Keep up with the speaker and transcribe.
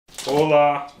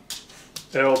Hola,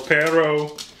 el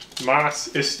perro más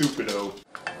estúpido.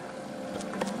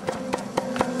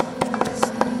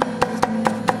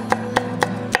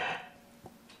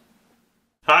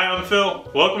 Hi, I'm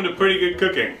Phil. Welcome to Pretty Good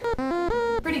Cooking.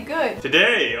 Pretty good.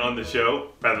 Today on the show,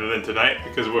 rather than tonight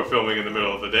because we're filming in the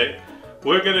middle of the day,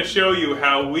 we're going to show you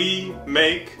how we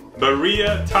make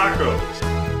birria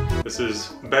tacos. This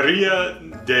is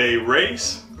birria de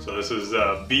res, so this is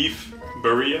beef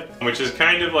birria, which is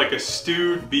kind of like a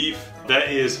stewed beef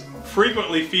that is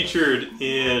frequently featured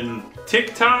in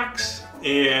TikToks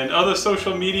and other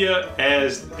social media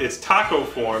as its taco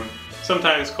form,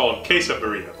 sometimes called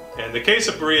quesadilla. And the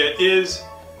quesadilla is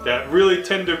that really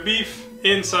tender beef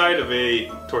inside of a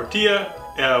tortilla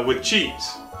with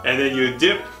cheese. And then you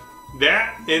dip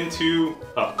that into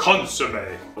a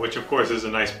consomme, which of course is a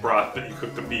nice broth that you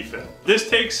cook the beef in. This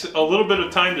takes a little bit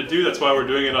of time to do, that's why we're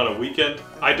doing it on a weekend.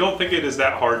 I don't think it is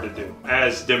that hard to do,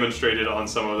 as demonstrated on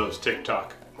some of those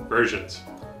TikTok versions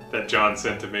that John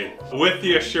sent to me, with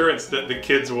the assurance that the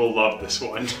kids will love this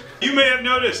one. You may have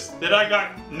noticed that I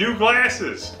got new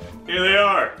glasses. Here they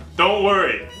are. Don't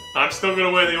worry, I'm still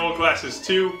gonna wear the old glasses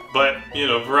too, but you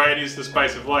know, variety is the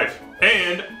spice of life.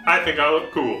 And I think I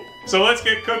look cool. So let's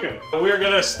get cooking. We're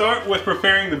gonna start with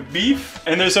preparing the beef,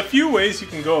 and there's a few ways you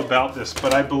can go about this,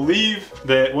 but I believe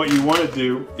that what you wanna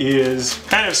do is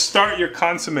kind of start your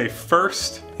consomme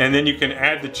first, and then you can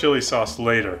add the chili sauce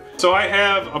later. So I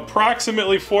have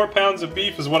approximately 4 pounds of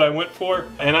beef is what I went for,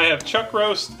 and I have chuck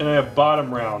roast and I have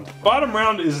bottom round. Bottom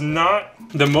round is not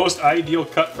the most ideal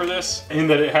cut for this, in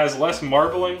that it has less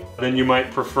marbling than you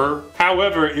might prefer.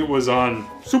 However, it was on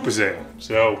super sale.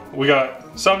 So we got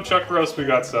some chuck roast, we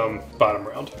got some bottom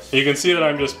round. You can see that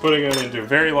I'm just putting it into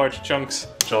very large chunks,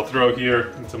 which I'll throw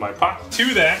here into my pot.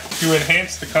 To that, to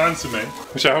enhance the consomme,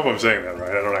 which I hope I'm saying that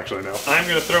right, I don't actually know, I'm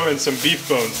gonna throw in some beef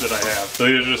bones that I have. So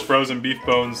these are just frozen beef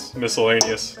bones,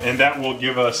 miscellaneous, and that will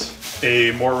give us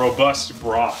a more robust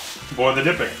broth for the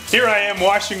dipping. Here I am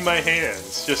washing my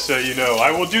hands, just so you know.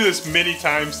 I will do this many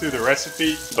times through the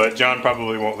recipe, but John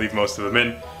probably won't leave most of them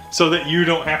in, so that you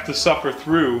don't have to suffer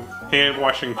through hand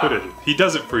washing footage. He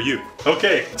does it for you.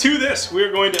 Okay, to this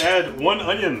we're going to add 1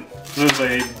 onion. This is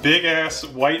a big ass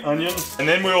white onion, and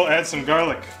then we will add some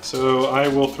garlic. So I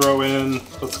will throw in,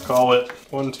 let's call it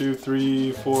 1, 2,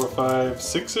 3, 4, 5,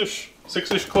 6-ish.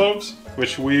 6-ish cloves,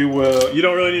 which we will, you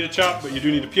don't really need to chop, but you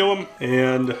do need to peel them.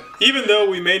 And even though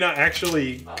we may not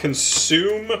actually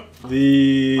consume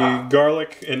the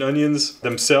garlic and onions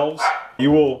themselves,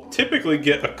 you will typically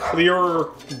get a clearer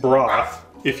broth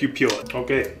if you peel it.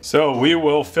 Okay, so we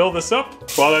will fill this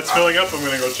up. While that's filling up, I'm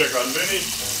gonna go check on Vinny.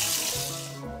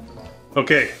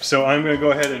 Okay, so I'm gonna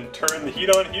go ahead and turn the heat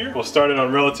on here. We'll start it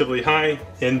on relatively high,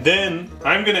 and then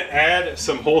I'm gonna add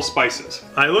some whole spices.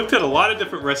 I looked at a lot of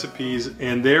different recipes,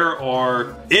 and there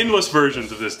are endless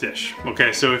versions of this dish.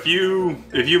 Okay, so if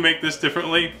you make this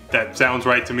differently, that sounds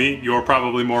right to me. You're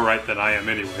probably more right than I am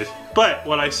anyways. But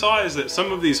what I saw is that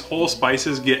some of these whole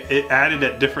spices get added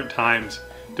at different times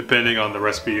depending on the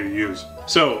recipe you use.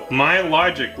 So my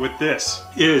logic with this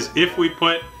is, if we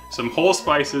put some whole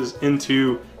spices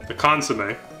into the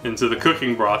consomme, into the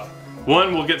cooking broth,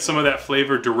 one, we'll get some of that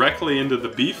flavor directly into the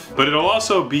beef, but it'll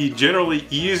also be generally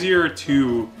easier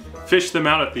to fish them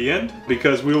out at the end,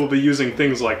 because we will be using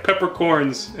things like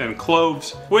peppercorns and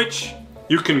cloves, which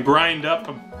you can grind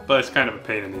up, but it's kind of a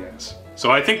pain in the ass.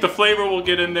 So I think the flavor will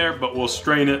get in there, but we'll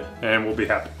strain it and we'll be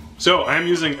happy. So I'm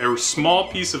using a small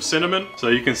piece of cinnamon. So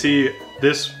you can see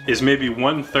this is maybe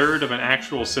 1/3 of an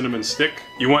actual cinnamon stick.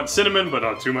 You want cinnamon, but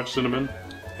not too much cinnamon.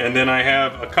 And then I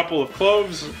have a couple of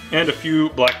cloves and a few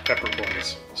black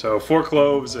peppercorns. So 4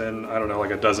 cloves and, I don't know, like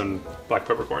a dozen black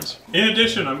peppercorns. In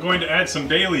addition, I'm going to add some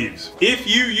bay leaves. If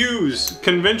you use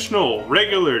conventional,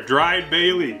 regular, dried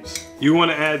bay leaves, you want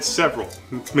to add several,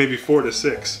 maybe 4 to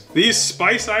 6. These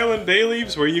Spice Island bay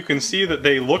leaves, where you can see that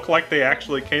they look like they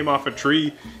actually came off a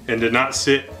tree and did not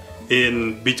sit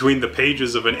in between the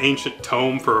pages of an ancient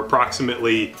tome for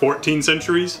approximately 14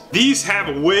 centuries. These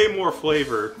have way more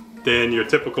flavor than your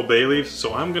typical bay leaves,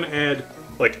 so I'm gonna add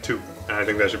like 2. And I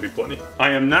think that should be plenty. I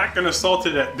am not gonna salt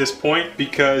it at this point,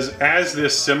 because as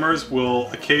this simmers, we'll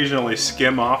occasionally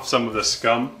skim off some of the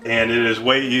scum, and it is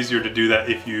way easier to do that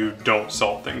if you don't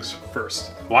salt things first.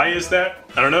 Why is that?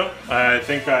 I don't know. I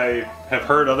think I have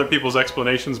heard other people's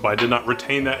explanations, but I did not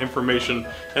retain that information,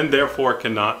 and therefore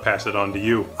cannot pass it on to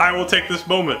you. I will take this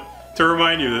moment to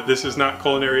remind you that this is not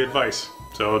culinary advice,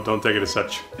 so don't take it as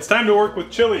such. It's time to work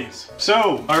with chilies.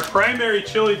 So our primary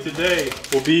chili today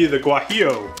will be the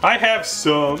Guajillo. I have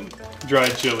some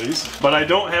dried chilies, but I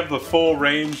don't have the full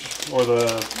range or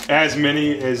as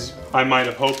many as I might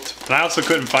have hoped. And I also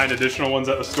couldn't find additional ones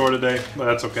at the store today, but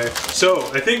that's okay. So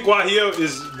I think Guajillo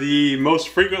is the most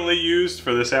frequently used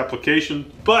for this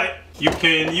application, but you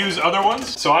can use other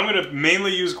ones. So I'm gonna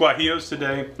mainly use Guajillos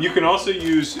today. You can also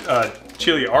use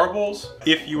Chili Arbols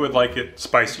if you would like it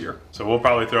spicier. So we'll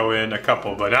probably throw in a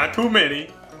couple, but not too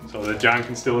many, so that John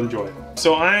can still enjoy it.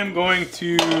 So I am going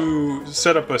to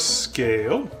set up a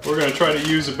scale. We're gonna try to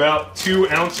use about 2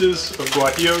 ounces of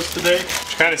Guajillos today,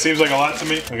 which kind of seems like a lot to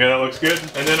me. Okay, that looks good.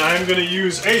 And then I'm gonna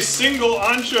use a single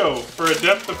ancho for a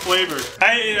depth of flavor.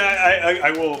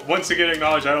 I will once again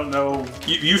acknowledge, I don't know,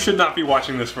 you should not be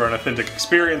watching this for an authentic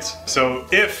experience. So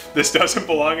if this doesn't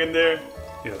belong in there,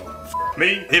 you know, f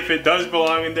me. If it does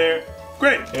belong in there,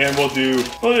 great. And we'll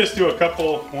just do a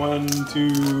couple, 1,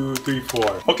 2, 3,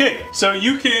 4. Okay, so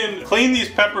you can clean these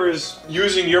peppers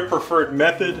using your preferred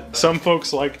method. Some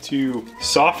folks like to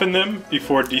soften them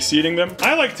before de-seeding them.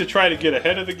 I like to try to get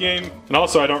ahead of the game, and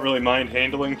also I don't really mind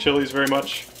handling chilies very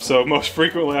much. So most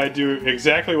frequently I do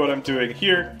exactly what I'm doing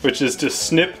here, which is to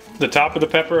snip the top of the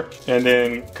pepper and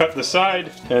then cut the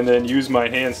side and then use my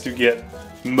hands to get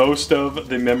most of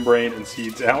the membrane and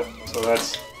seeds out. So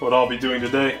that's what I'll be doing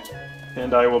today.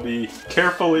 And I will be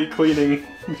carefully cleaning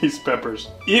these peppers.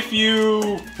 If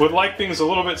you would like things a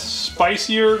little bit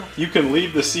spicier, you can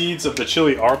leave the seeds of the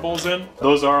Chili Arbols in.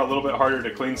 Those are a little bit harder to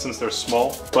clean since they're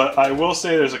small. But I will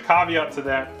say there's a caveat to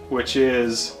that, which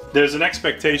is there's an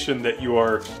expectation that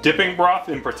your dipping broth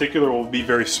in particular will be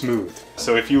very smooth.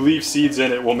 So if you leave seeds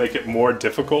in, it will make it more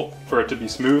difficult for it to be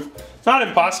smooth. Not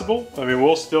impossible. I mean,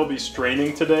 we'll still be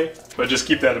straining today, but just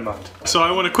keep that in mind. So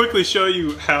I want to quickly show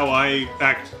you how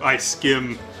I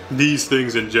skim these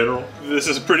things in general. This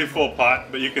is a pretty full pot,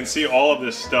 but you can see all of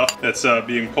this stuff that's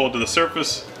being pulled to the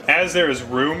surface. As there is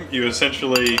room, you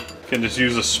essentially can just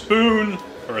use a spoon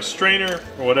or a strainer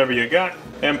or whatever you got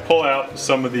and pull out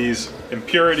some of these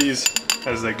impurities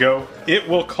as they go. It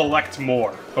will collect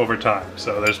more over time.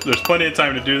 So there's plenty of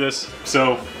time to do this.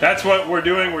 So that's what we're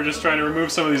doing. We're just trying to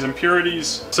remove some of these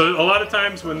impurities. So a lot of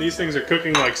times when these things are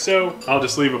cooking like so, I'll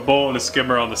just leave a bowl and a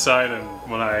skimmer on the side, and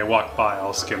when I walk by,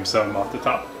 I'll skim some off the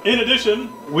top. In addition,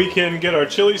 we can get our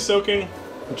chili soaking,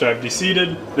 which I've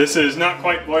de-seeded. This is not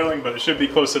quite boiling, but it should be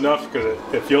close enough because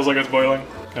it feels like it's boiling.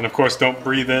 And of course, don't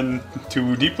breathe in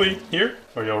too deeply here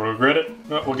or you'll regret it.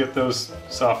 But we'll get those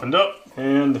softened up,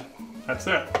 and that's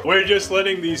that. We're just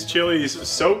letting these chilies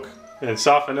soak and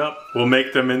soften up. We'll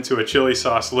make them into a chili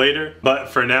sauce later, but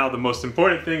for now the most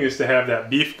important thing is to have that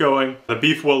beef going. The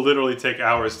beef will literally take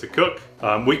hours to cook.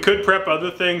 We could prep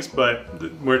other things, but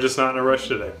we're just not in a rush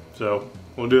today, so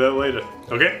we'll do that later.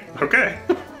 Okay? Okay.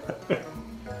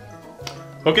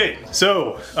 Okay,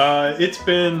 so it's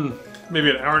been maybe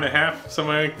an hour and a half,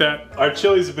 something like that. Our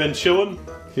chilies have been chilling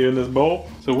here in this bowl,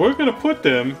 so we're gonna put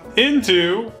them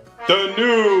into the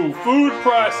new food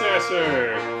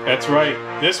processor. That's right,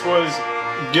 this was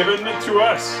given to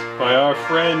us by our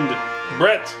friend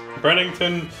Brett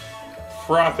Brennington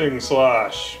Frothing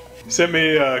Slosh. He sent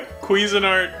me a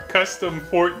Cuisinart Custom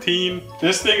 14.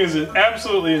 This thing is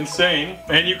absolutely insane,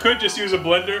 and you could just use a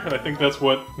blender. I think that's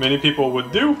what many people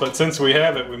would do, but since we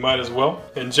have it, we might as well.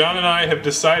 And John and I have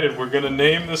decided we're gonna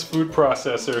name this food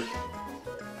processor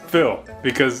Phil,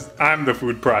 because I'm the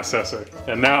food processor,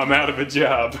 and now I'm out of a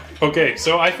job. Okay,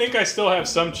 so I think I still have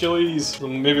some chilies,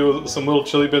 maybe some little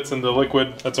chili bits in the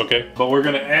liquid. That's okay. But we're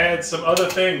gonna add some other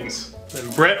things.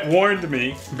 And Brett warned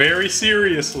me very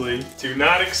seriously to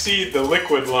not exceed the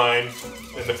liquid line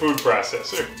in the food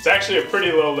processor. It's actually a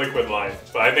pretty low liquid line,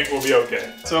 but I think we'll be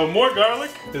okay. So more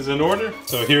garlic is in order.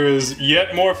 So here is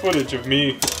yet more footage of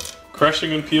me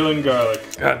crushing and peeling garlic.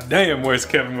 God damn, where's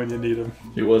Kevin when you need him?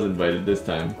 He was invited this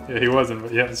time. Yeah, he wasn't,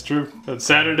 but yeah, it's true. But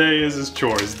Saturday is his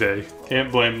chores day.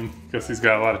 Can't blame him, because he's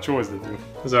got a lot of chores to do.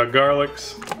 There's our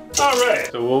garlics. All right,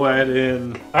 so we'll add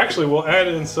in, actually we'll add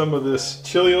in some of this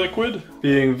chili liquid,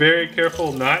 being very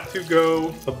careful not to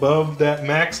go above that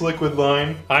max liquid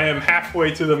line. I am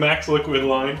halfway to the max liquid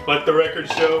line, let the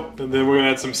record show. And then we're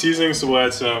gonna add some seasoning, so we'll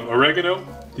add some oregano,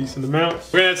 decent amount.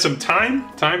 We're gonna add some thyme.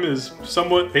 Thyme is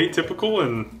somewhat atypical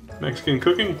in Mexican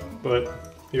cooking, but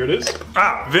here it is.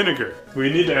 Ah, vinegar. We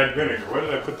need to add vinegar. Where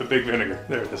did I put the big vinegar?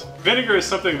 There it is. Vinegar is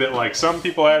something that like some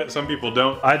people add it, some people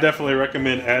don't. I definitely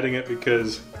recommend adding it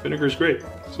because vinegar is great.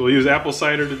 So we'll use apple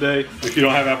cider today. If you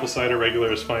don't have apple cider,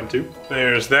 regular is fine too.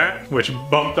 There's that, which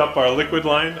bumped up our liquid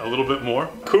line a little bit more.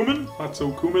 Cumin, not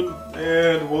so cumin.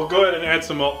 And we'll go ahead and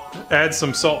add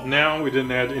some salt now. We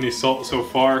didn't add any salt so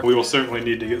far. We will certainly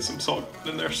need to get some salt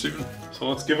in there soon. So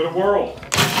let's give it a whirl.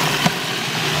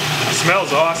 It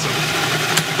smells awesome.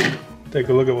 Take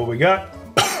a look at what we got.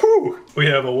 Whew. we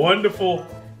have a wonderful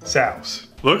sauce.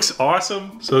 Looks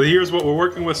awesome. So here's what we're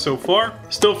working with so far.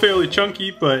 Still fairly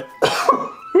chunky, but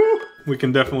we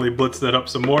can definitely blitz that up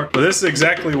some more. But this is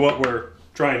exactly what we're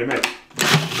trying to make.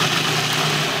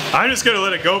 I'm just gonna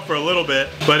let it go for a little bit,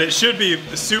 but it should be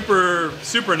super,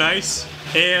 super nice.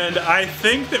 And I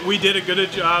think that we did a good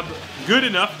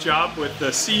enough job with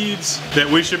the seeds that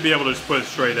we should be able to just put it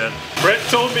straight in. Brett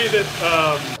told me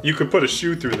that you could put a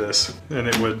shoe through this and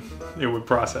it would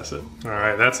process it. All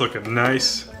right, that's looking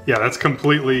nice. Yeah, that's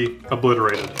completely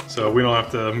obliterated. So we don't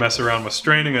have to mess around with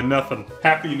straining and nothing.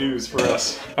 Happy news for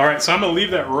us. All right, so I'm gonna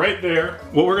leave that right there.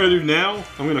 What we're gonna do now,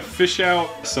 I'm gonna fish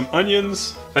out some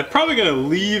onions. I'm probably gonna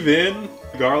leave in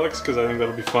garlics because I think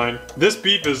that'll be fine. This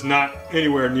beef is not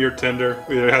anywhere near tender.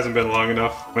 It hasn't been long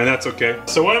enough, and that's okay.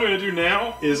 So what I'm gonna do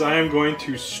now is I am going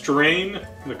to strain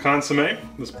the consommé,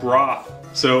 this broth.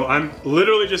 So I'm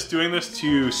literally just doing this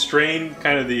to strain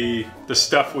kind of the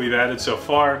stuff we've added so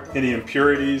far, any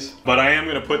impurities. But I am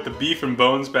gonna put the beef and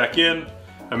bones back in.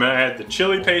 I'm gonna add the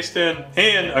chili paste in,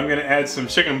 and I'm gonna add some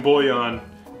chicken bouillon,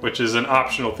 which is an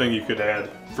optional thing you could add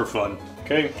for fun.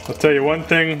 Okay, I'll tell you one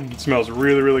thing, it smells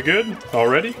really, really good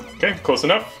already. Okay, close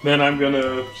enough. Then I'm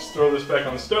gonna just throw this back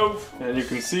on the stove, and you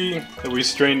can see that we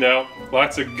strained out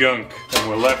lots of gunk, and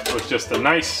we're left with just a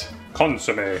nice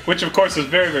consommé, which of course is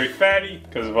very, very fatty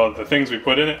because of all the things we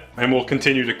put in it, and we'll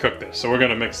continue to cook this. So we're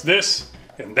gonna mix this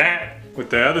and that with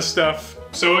the other stuff.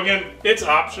 So again, it's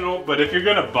optional, but if you're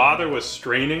gonna bother with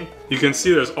straining, you can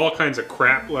see there's all kinds of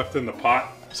crap left in the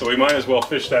pot. So we might as well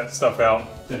fish that stuff out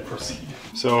and proceed.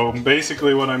 So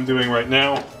basically what I'm doing right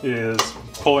now is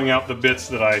pulling out the bits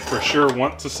that I for sure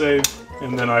want to save,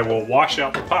 and then I will wash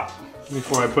out the pot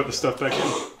before I put the stuff back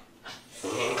in.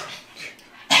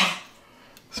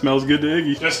 Smells good to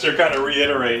Iggy. Just to kind of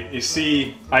reiterate, you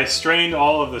see I strained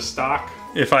all of the stock.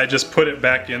 If I just put it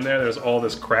back in there, there's all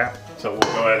this crap. So we'll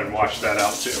go ahead and wash that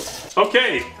out too.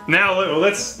 Okay, now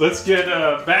let's get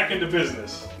back into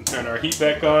business. Turn our heat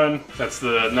back on. That's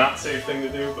the not safe thing to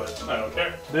do, but I don't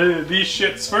care. These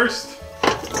shits first.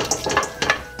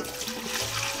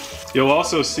 You'll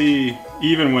also see,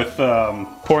 even with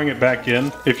pouring it back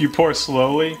in, if you pour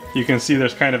slowly, you can see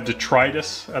there's kind of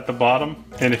detritus at the bottom.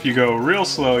 And if you go real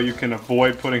slow, you can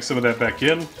avoid putting some of that back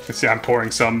in. You can see I'm pouring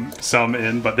some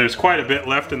in, but there's quite a bit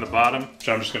left in the bottom, which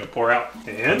I'm just gonna pour out.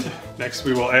 And next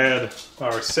we will add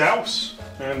our sauce,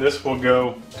 and this will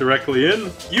go directly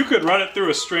in. You could run it through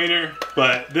a strainer,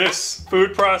 but this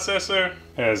food processor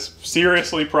has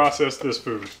seriously processed this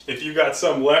food. If you got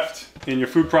some left in your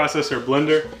food processor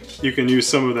blender, you can use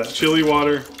some of that chili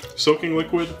water soaking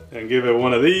liquid and give it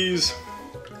one of these.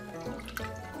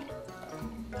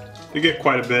 You get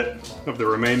quite a bit of the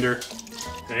remainder.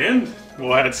 And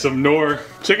we'll add some Knorr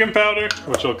chicken powder,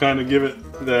 which will kind of give it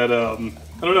that, I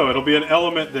don't know, it'll be an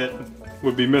element that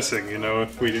would be missing, you know,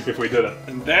 if we did it.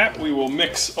 And that we will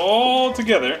mix all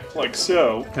together like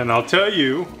so. And I'll tell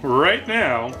you right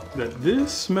now that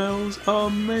this smells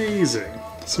amazing.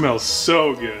 It smells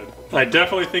so good. I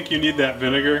definitely think you need that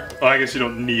vinegar. Well, I guess you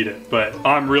don't need it, but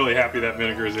I'm really happy that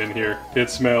vinegar is in here. It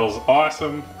smells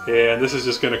awesome, and this is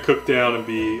just gonna cook down and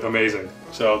be amazing.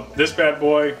 So this bad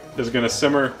boy is gonna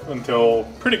simmer until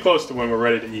pretty close to when we're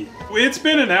ready to eat. It's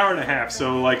been an hour and a half,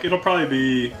 so like it'll probably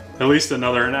be at least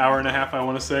another an hour and a half, I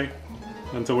wanna say,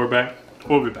 until we're back.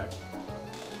 We'll be back.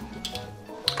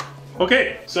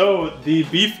 Okay, so the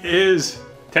beef is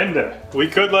tender. We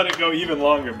could let it go even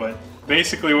longer, but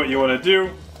basically what you wanna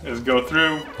do is go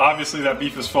through. Obviously that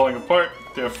beef is falling apart,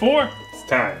 therefore it's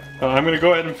time. I'm gonna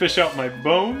go ahead and fish out my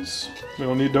bones. We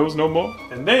don't need those no more.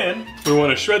 And then we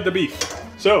wanna shred the beef.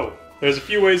 So there's a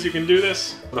few ways you can do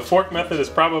this. The fork method is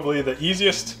probably the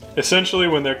easiest. Essentially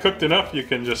when they're cooked enough, you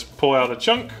can just pull out a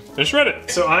chunk and shred it.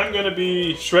 So I'm gonna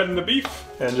be shredding the beef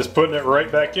and just putting it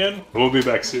right back in. We'll be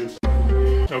back soon.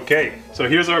 Okay, so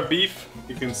here's our beef.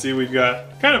 You can see we've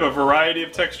got kind of a variety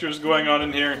of textures going on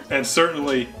in here, and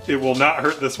certainly it will not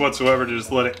hurt this whatsoever to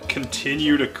just let it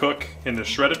continue to cook in the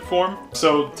shredded form.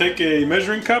 So take a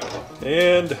measuring cup,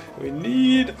 and we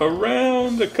need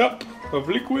around a cup of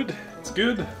liquid. It's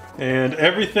good. And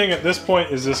everything at this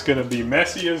point is just gonna be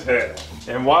messy as hell.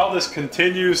 And while this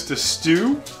continues to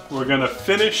stew, we're gonna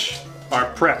finish our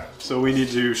prep. So we need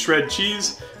to shred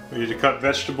cheese, we need to cut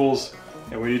vegetables,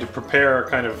 and we need to prepare our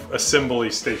kind of assembly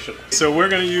station. So we're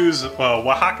gonna use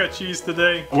Oaxaca cheese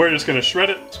today. We're just gonna shred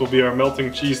it. This will be our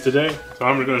melting cheese today. So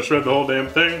I'm gonna shred the whole damn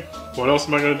thing. What else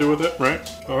am I gonna do with it, right?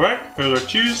 All right, here's our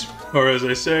cheese, or as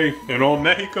they say in old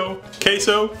Mexico,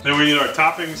 queso. Then we need our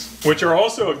toppings, which are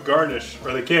also a garnish,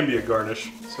 or they can be a garnish.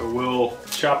 So we'll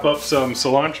chop up some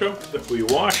cilantro that we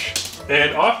wash.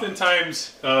 And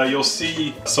oftentimes you'll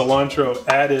see cilantro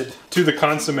added to the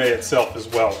consomme itself as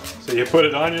well. So you put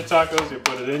it on your tacos, you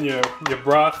put it in your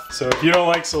broth. So if you don't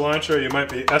like cilantro, you might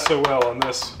be SOL on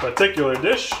this particular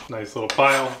dish. Nice little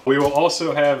pile. We will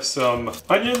also have some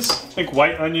onions. I think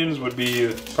white onions would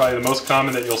be probably the most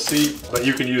common that you'll see, but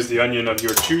you can use the onion of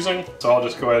your choosing. So I'll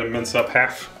just go ahead and mince up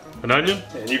half an onion.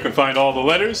 And you can find all the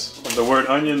letters of the word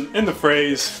onion in the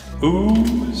phrase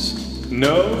oohs,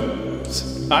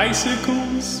 noes,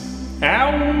 icicles,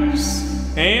 owls,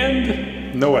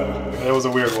 and Noel. That was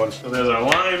a weird one. So there's our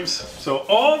limes. So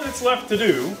all that's left to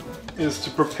do is to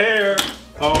prepare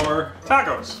our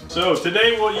tacos. So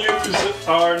today we'll use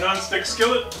our non-stick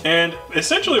skillet, and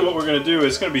essentially what we're gonna do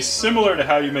is gonna be similar to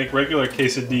how you make regular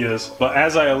quesadillas, but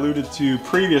as I alluded to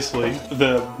previously,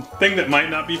 the thing that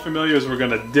might not be familiar is we're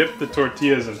gonna dip the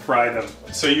tortillas and fry them.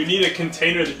 So you need a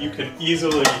container that you can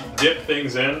easily dip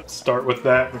things in. Start with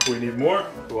that. If we need more,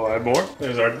 we'll add more.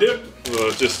 There's our dip.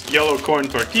 We'll just yellow corn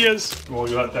tortillas. We'll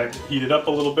let that heat it up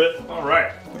a little bit. All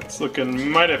right, it's looking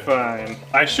mighty fine.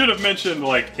 I should have mentioned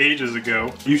like ages ago,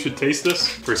 you should taste this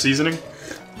for seasoning.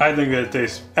 I think that it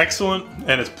tastes excellent,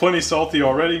 and it's plenty salty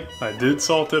already. I did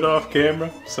salt it off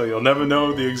camera, so you'll never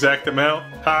know the exact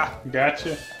amount. Ha,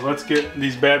 gotcha. Let's get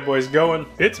these bad boys going.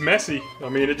 It's messy. I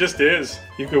mean, it just is.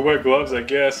 You could wear gloves, I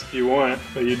guess, if you want,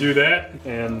 but you do that,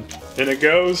 and in it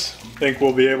goes. I think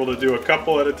we'll be able to do a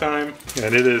couple at a time,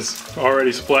 and it is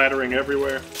already splattering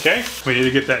everywhere. Okay, we need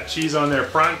to get that cheese on there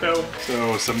pronto.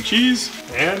 So some cheese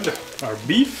and our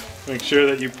beef. Make sure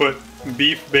that you put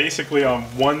beef basically on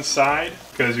one side,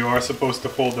 because you are supposed to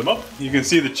fold them up. You can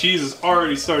see the cheese is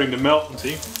already starting to melt.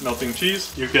 See, melting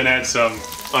cheese. You can add some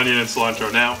onion and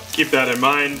cilantro now. Keep that in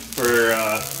mind for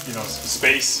you know, some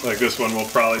space. Like this one will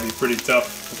probably be pretty tough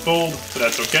to fold, but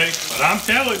that's okay. But I'm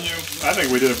telling you, I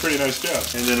think we did a pretty nice job.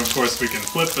 And then of course we can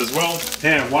flip as well.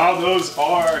 And while those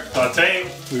are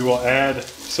sauteing, we will add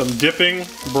some dipping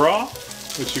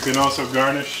broth, which you can also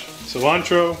garnish.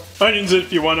 Cilantro, onions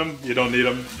if you want them, you don't need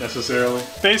them necessarily.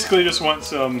 Basically just want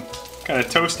some kind of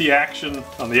toasty action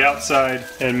on the outside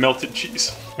and melted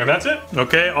cheese. And that's it.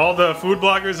 Okay, all the food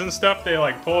bloggers and stuff, they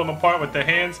like pull them apart with their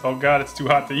hands. Oh God, it's too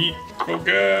hot to eat. Oh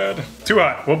God. Too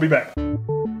hot, we'll be back.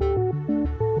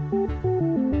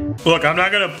 Look, I'm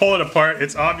not gonna pull it apart.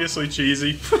 It's obviously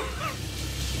cheesy.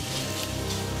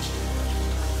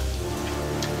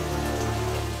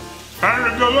 Kind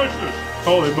of delicious.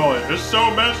 Holy moly, it's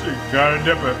so messy. Gotta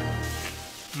dip it.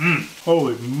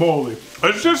 Holy moly.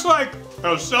 It's just like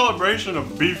a celebration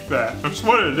of beef fat. That's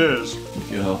what it is. You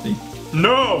feel healthy?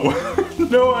 No,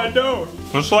 no I don't.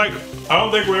 It's like, I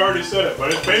don't think we already said it,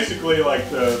 but it's basically like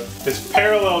it's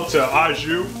parallel to au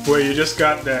jus, where you just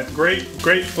got that great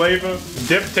flavor.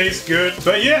 Dip tastes good.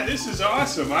 But yeah, this is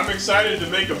awesome. I'm excited to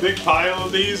make a big pile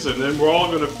of these, and then we're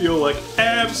all gonna feel like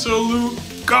absolute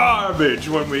garbage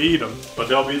when we eat them, but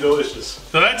they'll be delicious.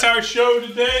 So that's our show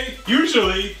today.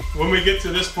 Usually when we get to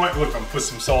this point, look, I'm put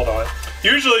some salt on it.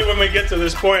 Usually when we get to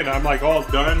this point, I'm like all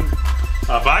done,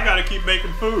 but I gotta keep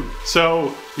making food.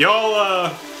 So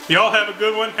y'all have a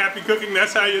good one. Happy cooking.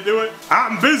 That's how you do it.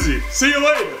 I'm busy. See you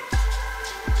later.